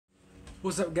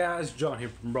What's up, guys? John here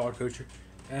from Broad Coacher,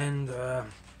 and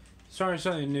starting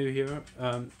something new here.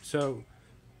 So,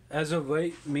 as of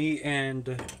late, me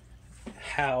and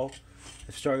Hal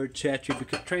have started to actually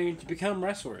training to become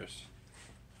wrestlers.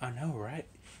 I know, right?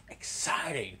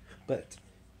 Exciting, but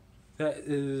that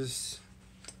is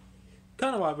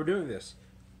kind of why we're doing this.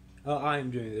 I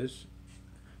am doing this.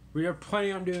 We are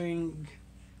planning on doing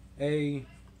a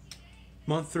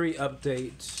month 3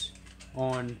 update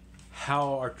on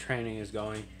how our training is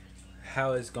going,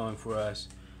 how it's going for us.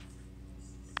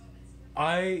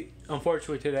 I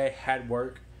unfortunately today had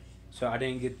work, so I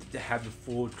didn't get to have the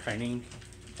full training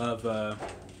of the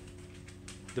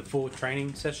full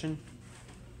training session.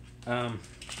 I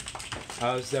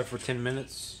was there for 10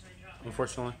 minutes,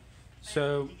 unfortunately.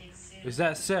 So, with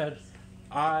that said,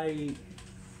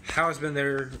 Hal's been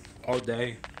there all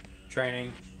day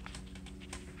training.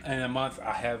 In a month,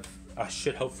 I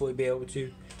should hopefully be able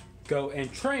to go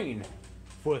and train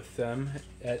with them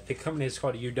at the company. Is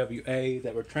called UWA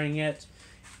that we're training at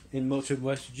in Milton,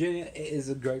 West Virginia. It is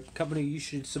a great company. You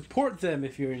should support them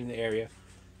if you're in the area.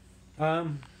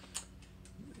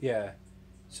 Yeah.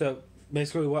 So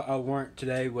basically, what I learned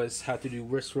today was how to do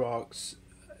wrist locks,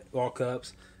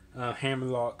 lock-ups, hammer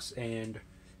locks, and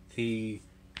the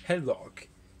headlock,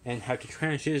 and how to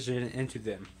transition into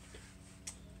them.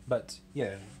 But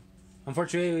yeah,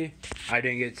 unfortunately, I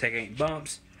didn't get to take any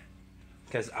bumps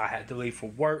because I had to leave for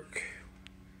work.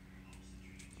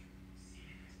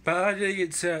 But I did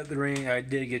get set up the ring. I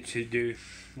did get to do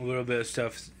a little bit of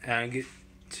stuff, and I get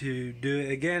to do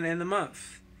it again in the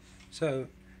month. So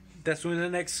that's when the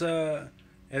next of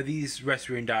these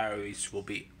wrestling diaries will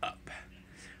be up.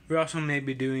 We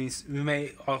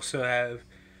may also have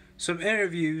some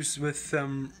interviews with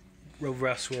some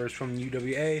wrestlers from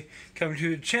UWA coming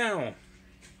to the channel.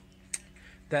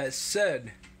 That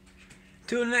said,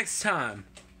 till next time,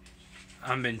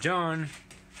 I've been John,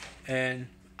 and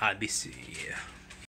I'll be seeing you.